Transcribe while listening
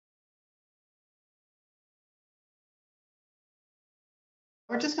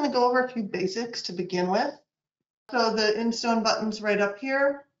We're just going to go over a few basics to begin with. So the Instone button's right up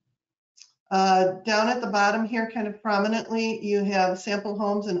here. Down at the bottom here, kind of prominently, you have sample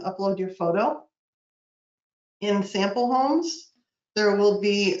homes and upload your photo. In sample homes, there will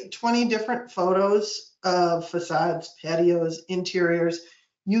be 20 different photos of facades, patios, interiors.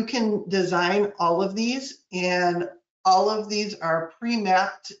 You can design all of these, and all of these are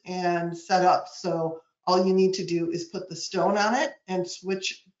pre-mapped and set up. So all you need to do is put the stone on it and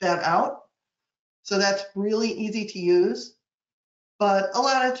switch that out. So that's really easy to use. But a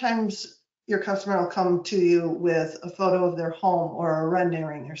lot of times your customer will come to you with a photo of their home or a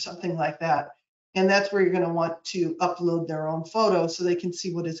rendering or something like that. And that's where you're going to want to upload their own photo so they can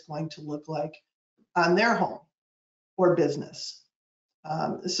see what it's going to look like on their home or business.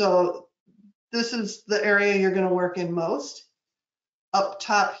 So this is the area you're going to work in most. Up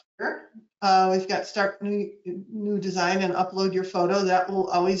top here, we've got start new design and upload your photo. That will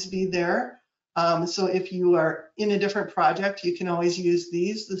always be there. So if you are in a different project, you can always use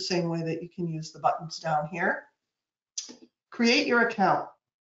these the same way that you can use the buttons down here. Create your account.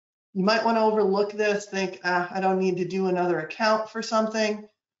 You might want to overlook this, think, I don't need to do another account for something,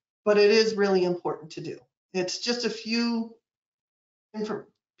 but it is really important to do. It's just a few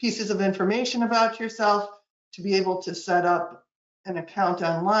pieces of information about yourself to be able to set up an account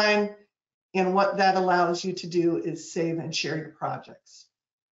online. And what that allows you to do is save and share your projects.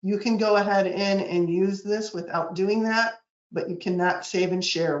 You can go ahead and use this without doing that, but you cannot save and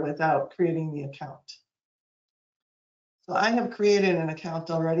share without creating the account. So I have created an account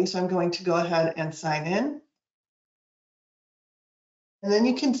already, so I'm going to go ahead and sign in. And then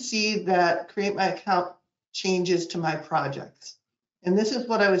you can see that create my account changes to my projects. And this is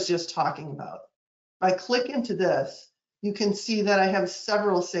what I was just talking about. If I click into this, you can see that I have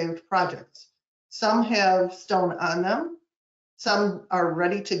several saved projects. Some have stone on them. Some are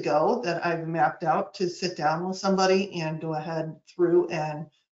ready to go that I've mapped out to sit down with somebody and go ahead through and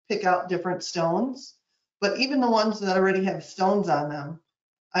pick out different stones. But even the ones that already have stones on them,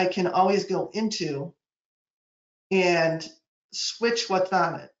 I can always go into and switch what's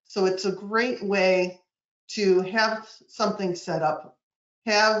on it. So it's a great way to have something set up,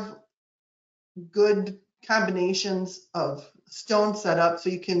 have good combinations of stone set up so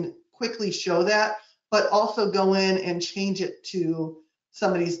you can quickly show that, but also go in and change it to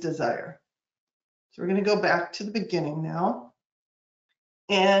somebody's desire. So we're going to go back to the beginning now.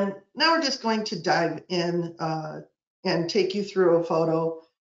 And now we're just going to dive in and take you through a photo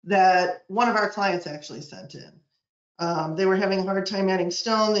that one of our clients actually sent in. They were having a hard time adding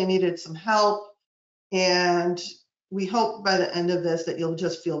stone. They needed some help. And we hope by the end of this that you'll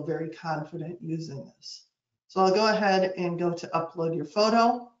just feel very confident using this. So I'll go ahead and go to upload your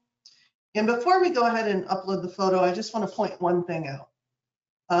photo. And before we go ahead and upload the photo, I just want to point one thing out.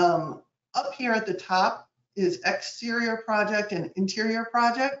 Up here at the top is exterior project and interior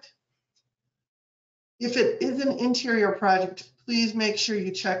project. If it is an interior project, please make sure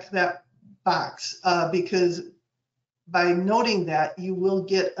you check that box because by noting that, you will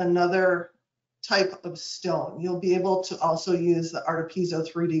get another type of stone. You'll be able to also use the Artepizzo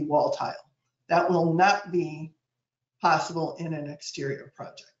 3D wall tile. That will not be possible in an exterior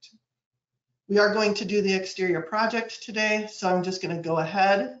project. We are going to do the exterior project today, so I'm just going to go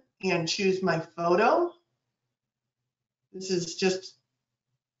ahead and choose my photo. This is just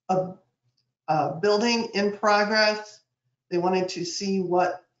a building in progress. They wanted to see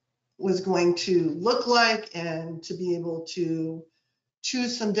what was going to look like and to be able to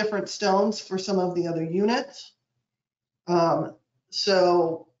choose some different stones for some of the other units.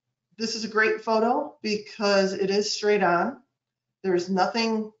 So this is a great photo because it is straight on. There's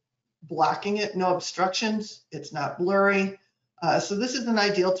nothing blocking it, no obstructions. It's not blurry. So this is an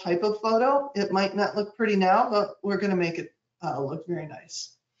ideal type of photo. It might not look pretty now, but we're going to make it look very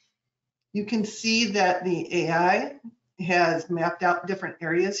nice. You can see that the AI has mapped out different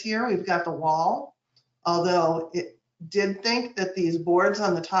areas here. We've got the wall, although it did think that these boards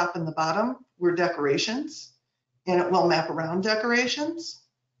on the top and the bottom were decorations, and it will map around decorations,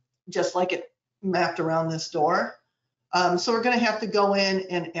 just like it mapped around this door. So we're going to have to go in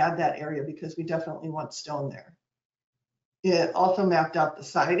and add that area because we definitely want stone there. It also mapped out the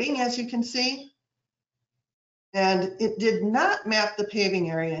siding, as you can see. And it did not map the paving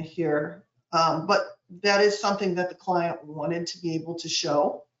area here, but that is something that the client wanted to be able to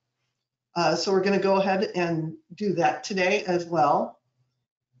show. So we're going to go ahead and do that today as well.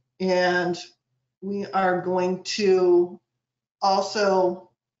 And we are going to also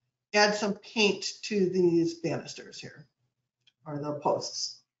add some paint to these banisters here, or the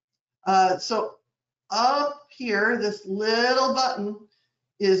posts. So up here, this little button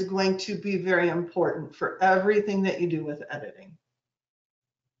is going to be very important for everything that you do with editing.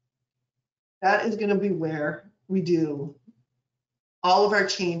 That is going to be where we do all of our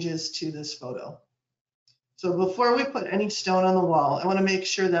changes to this photo. So before we put any stone on the wall, I want to make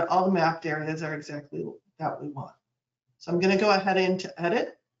sure that all the mapped areas are exactly that we want. So I'm going to go ahead into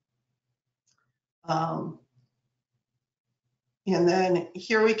edit. And then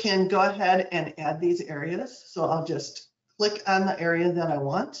here we can go ahead and add these areas. So I'll just click on the area that I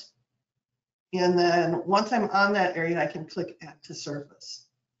want. And then once I'm on that area, I can click Add to Surface.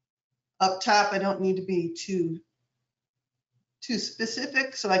 Up top, I don't need to be too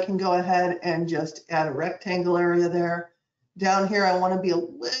specific, so I can go ahead and just add a rectangle area there. Down here, I want to be a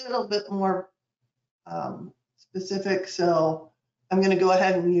little bit more specific, so I'm going to go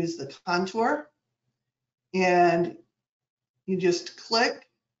ahead and use the contour. And you just click,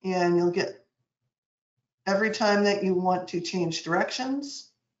 and you'll get every time that you want to change directions.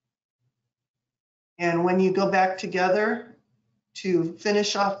 And when you go back together to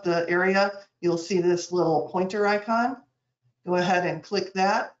finish off the area, you'll see this little pointer icon. Go ahead and click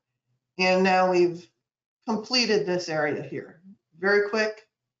that. And now we've completed this area here. Very quick,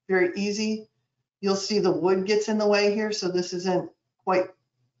 very easy. You'll see the wood gets in the way here, so this isn't quite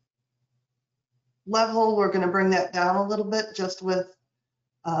level. We're going to bring that down a little bit just with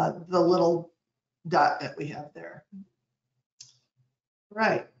the little dot that we have there.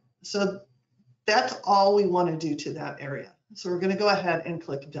 Right, so that's all we want to do to that area. So we're going to go ahead and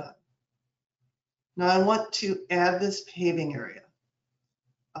click Done. Now I want to add this paving area.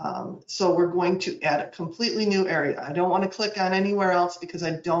 So we're going to add a completely new area. I don't want to click on anywhere else because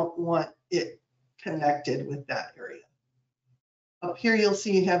I don't want it connected with that area. Up here, you'll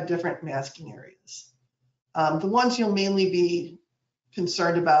see you have different masking areas. The ones you'll mainly be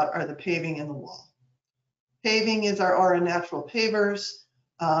concerned about are the paving and the wall. Paving is our natural pavers,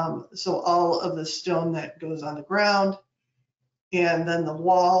 so all of the stone that goes on the ground, and then the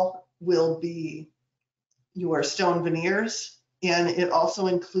wall will be your stone veneers, and it also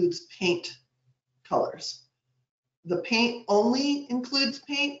includes paint colors. The paint only includes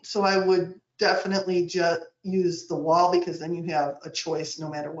paint, so I would definitely just use the wall because then you have a choice no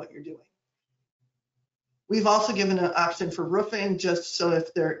matter what you're doing. We've also given an option for roofing, just so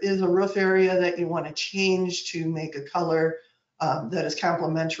if there is a roof area that you want to change to make a color that is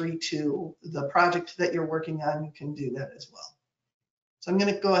complementary to the project that you're working on, you can do that as well. So I'm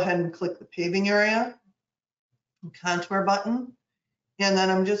going to go ahead and click the paving area, contour button, and then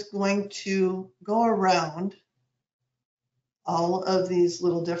I'm just going to go around all of these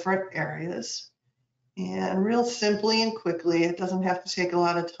little different areas, and real simply and quickly, it doesn't have to take a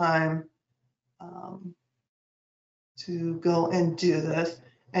lot of time to go and do this.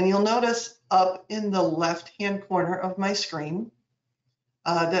 And you'll notice up in the left-hand corner of my screen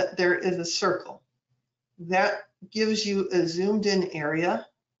that there is a circle. That gives you a zoomed in area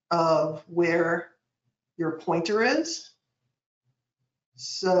of where your pointer is.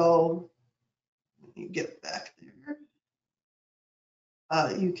 So let me get back there.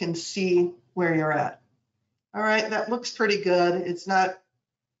 You can see where you're at. All right, that looks pretty good. It's not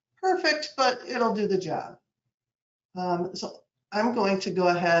perfect, but it'll do the job. So I'm going to go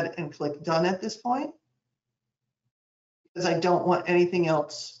ahead and click Done at this point because I don't want anything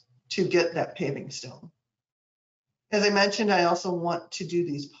else to get that paving stone. As I mentioned, I also want to do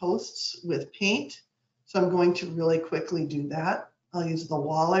these posts with paint. So I'm going to really quickly do that. I'll use the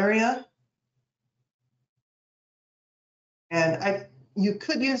wall area. And you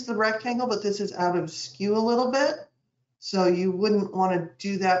could use the rectangle, but this is out of skew a little bit. So you wouldn't want to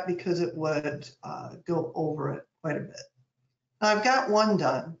do that because it would go over it quite a bit. Now I've got one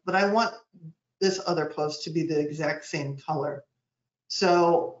done, but I want this other post to be the exact same color.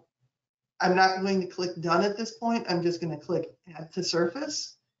 So I'm not going to click Done at this point. I'm just going to click Add to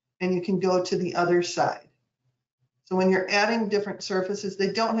Surface, and you can go to the other side. So when you're adding different surfaces,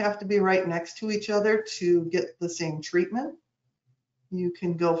 they don't have to be right next to each other to get the same treatment. You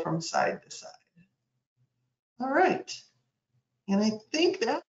can go from side to side. All right. And I think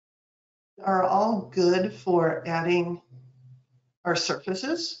that are all good for adding our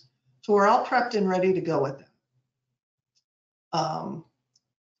surfaces. So we're all prepped and ready to go with that.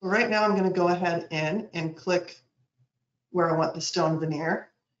 Right now I'm going to go ahead and click where I want the stone veneer.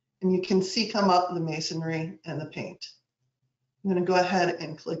 And you can see come up the masonry and the paint. I'm going to go ahead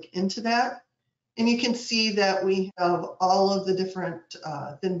and click into that. And you can see that we have all of the different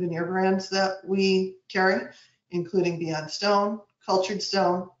thin veneer brands that we carry, including Beyond Stone, Cultured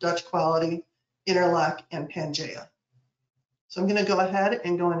Stone, Dutch Quality, Interlock, and Pangea. So I'm going to go ahead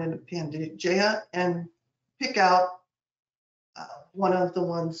and go into Pangea and pick out one of the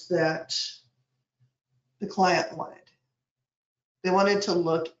ones that the client wanted. They wanted to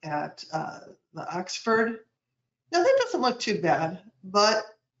look at the Oxford. Now that doesn't look too bad, but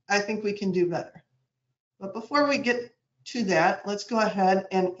I think we can do better. But before we get to that, let's go ahead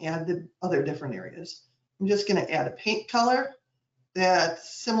and add the other different areas. I'm just going to add a paint color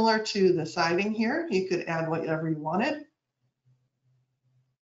that's similar to the siding here. You could add whatever you wanted.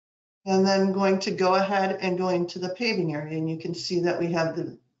 And then going to go ahead and go into the paving area, and you can see that we have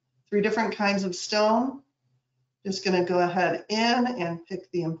the 3 different kinds of stone. Just going to go ahead in and pick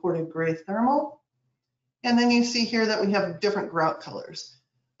the imported gray thermal. And then you see here that we have different grout colors.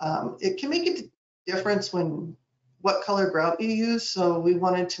 It can make a difference when what color grout you use, so we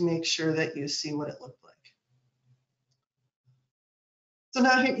wanted to make sure that you see what it looked like. So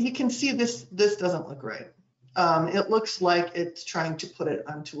now you can see this doesn't look right. It looks like it's trying to put it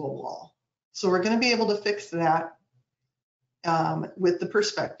onto a wall. So we're going to be able to fix that with the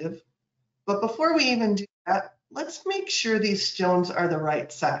perspective. But before we even do that, let's make sure these stones are the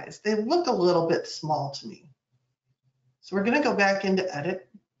right size. They look a little bit small to me. So we're going to go back into Edit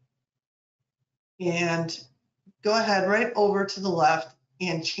and go ahead right over to the left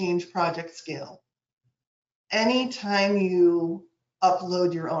and change project scale. Anytime you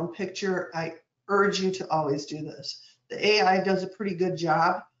upload your own picture, I urge you to always do this. The AI does a pretty good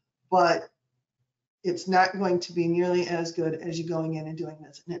job, but it's not going to be nearly as good as you going in and doing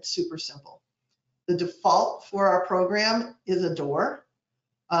this, and it's super simple. The default for our program is a door.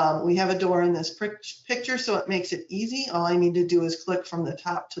 We have a door in this picture, so it makes it easy. All I need to do is click from the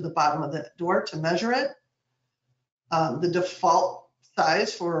top to the bottom of the door to measure it. The default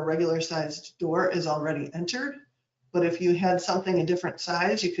size for a regular sized door is already entered, but if you had something a different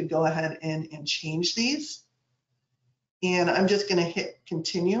size, you could go ahead and change these. And I'm just going to hit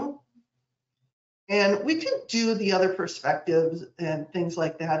continue. And we could do the other perspectives and things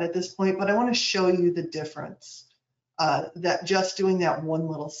like that at this point, but I want to show you the difference that just doing that one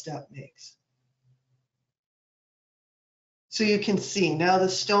little step makes. So you can see now the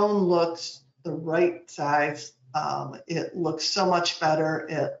stone looks the right size. It looks so much better.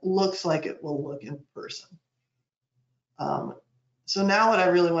 It looks like it will look in person. So now what I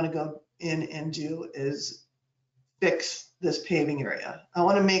really want to go in and do is fix this paving area. I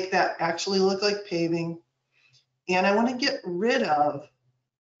want to make that actually look like paving, and I want to get rid of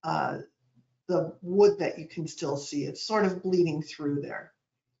the wood that you can still see. It's sort of bleeding through there.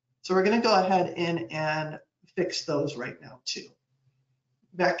 So we're going to go ahead in and fix those right now too.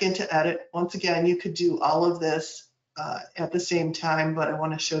 Back into Edit. Once again, you could do all of this at the same time, but I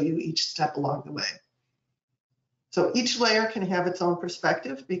want to show you each step along the way. So each layer can have its own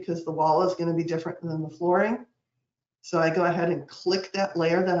perspective because the wall is going to be different than the flooring. So I go ahead and click that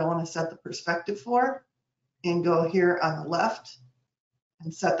layer that I want to set the perspective for and go here on the left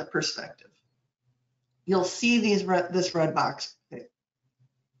and set the perspective. You'll see this red box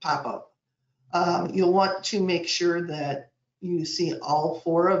pop up. You'll want to make sure that you see all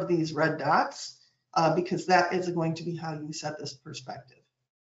 4 of these red dots because that is going to be how you set this perspective.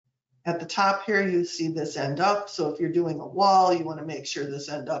 At the top here, you see this end up. So if you're doing a wall, you want to make sure this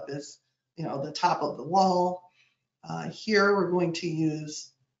end up is, the top of the wall. Here, we're going to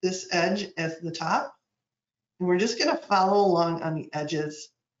use this edge as the top. And we're just going to follow along on the edges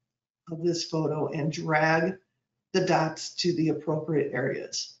of this photo and drag the dots to the appropriate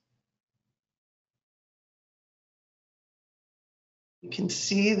areas. You can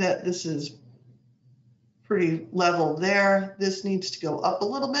see that this is pretty level there. This needs to go up a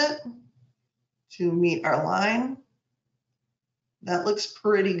little bit to meet our line. That looks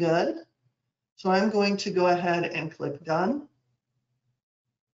pretty good. So I'm going to go ahead and click Done,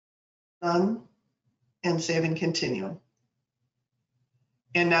 Done, and save and continue.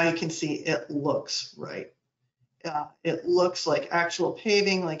 And now you can see it looks right. It looks like actual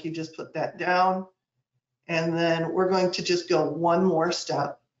paving, like you just put that down. And then we're going to just go one more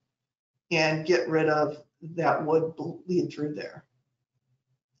step and get rid of that wood bleed through there.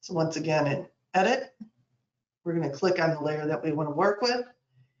 So once again, in Edit, we're going to click on the layer that we want to work with.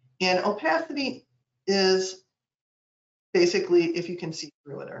 And opacity is basically if you can see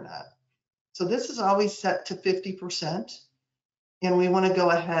through it or not. So this is always set to 50%. And we want to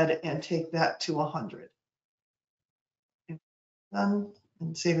go ahead and take that to 100. Done,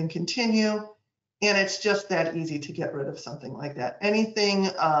 and save and continue. And it's just that easy to get rid of something like that. Anything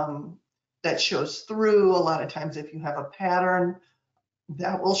that shows through, a lot of times if you have a pattern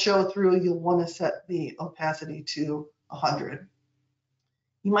that will show through, you'll want to set the opacity to 100.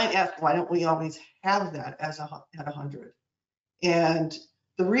 You might ask, why don't we always have that at 100? And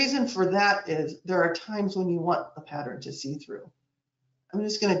the reason for that is there are times when you want the pattern to see through. I'm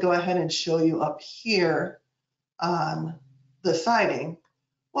just going to go ahead and show you up here on the siding,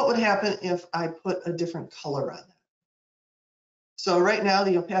 what would happen if I put a different color on that. So right now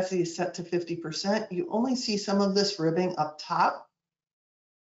the opacity is set to 50%. You only see some of this ribbing up top,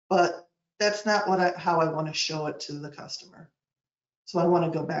 but that's not how I want to show it to the customer. So I want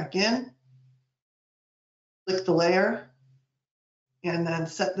to go back in, click the layer, and then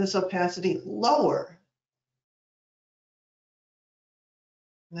set this opacity lower.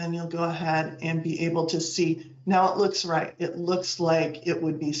 And then you'll go ahead and be able to see, now it looks right. It looks like it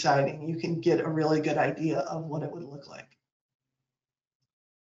would be siding. You can get a really good idea of what it would look like.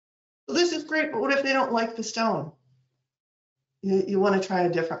 So this is great, but what if they don't like the stone? You want to try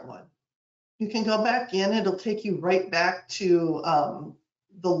a different one. You can go back in, it'll take you right back to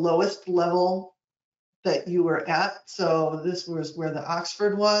the lowest level that you were at. So this was where the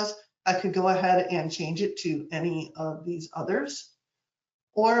Oxford was. I could go ahead and change it to any of these others.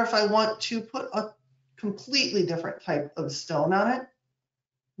 Or if I want to put a completely different type of stone on it,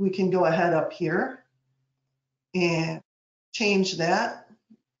 we can go ahead up here and change that.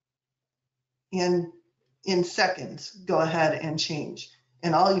 And in seconds, go ahead and change.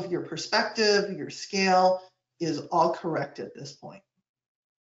 And all of your perspective, your scale is all correct at this point.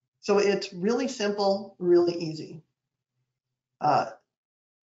 So it's really simple, really easy.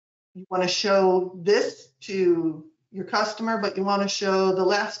 You want to show this to your customer, but you want to show the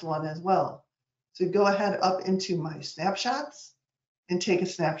last one as well. So go ahead up into my snapshots and take a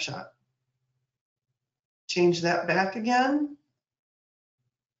snapshot. Change that back again.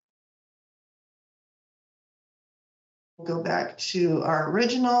 We'll go back to our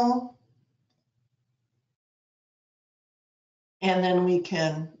original. And then we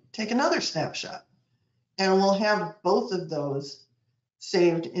can take another snapshot. And we'll have both of those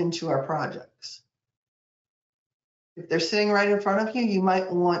saved into our projects. If they're sitting right in front of you, you might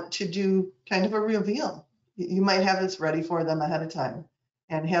want to do kind of a reveal. You might have this ready for them ahead of time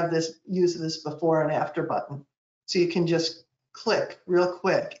and have this, use this before and after button. So you can just click real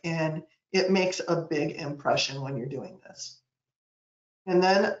quick and it makes a big impression when you're doing this. And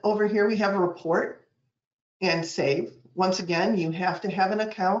then over here we have a report and save. Once again, you have to have an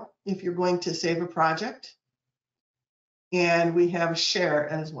account if you're going to save a project. And we have share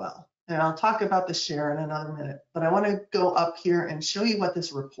as well. And I'll talk about the share in another minute, but I want to go up here and show you what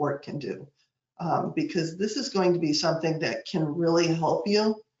this report can do, because this is going to be something that can really help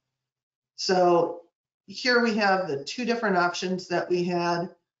you. So here we have the two different options that we had.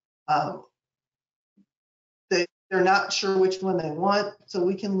 They're not sure which one they want, so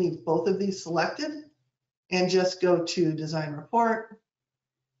we can leave both of these selected and just go to design report.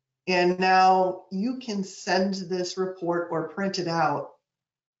 And now you can send this report or print it out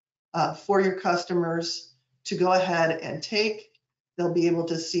for your customers to go ahead and take. They'll be able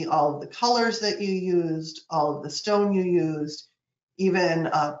to see all of the colors that you used, all of the stone you used, even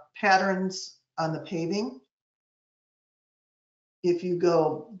patterns on the paving. If you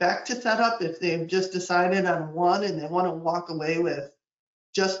go back to setup, if they've just decided on one and they want to walk away with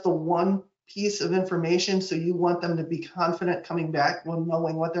just the one piece of information, so you want them to be confident coming back when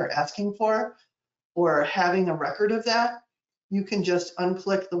knowing what they're asking for or having a record of that, you can just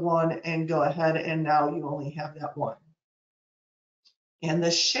unclick the one and go ahead, and now you only have that one. And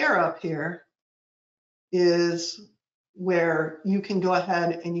the share up here is where you can go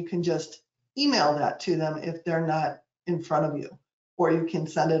ahead and you can just email that to them if they're not in front of you, or you can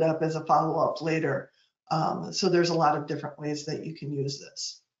send it up as a follow-up later. So there's a lot of different ways that you can use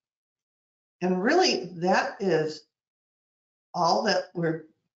this. And really, that is all that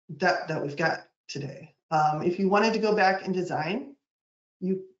we've got today. If you wanted to go back and design,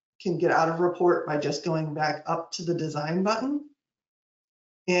 you can get out of report by just going back up to the design button.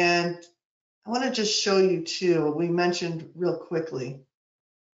 And I want to just show you too, we mentioned real quickly,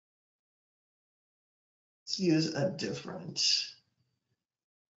 let's use a different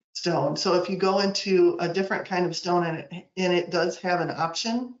stone. So if you go into a different kind of stone and it does have an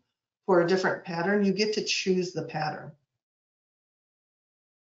option for a different pattern, you get to choose the pattern.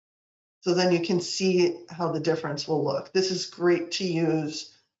 So then you can see how the difference will look. This is great to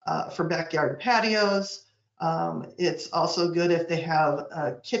use for backyard patios. It's also good if they have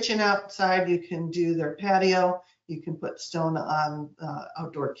a kitchen outside, you can do their patio. You can put stone on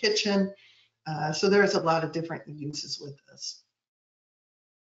outdoor kitchen. So there's a lot of different uses with this.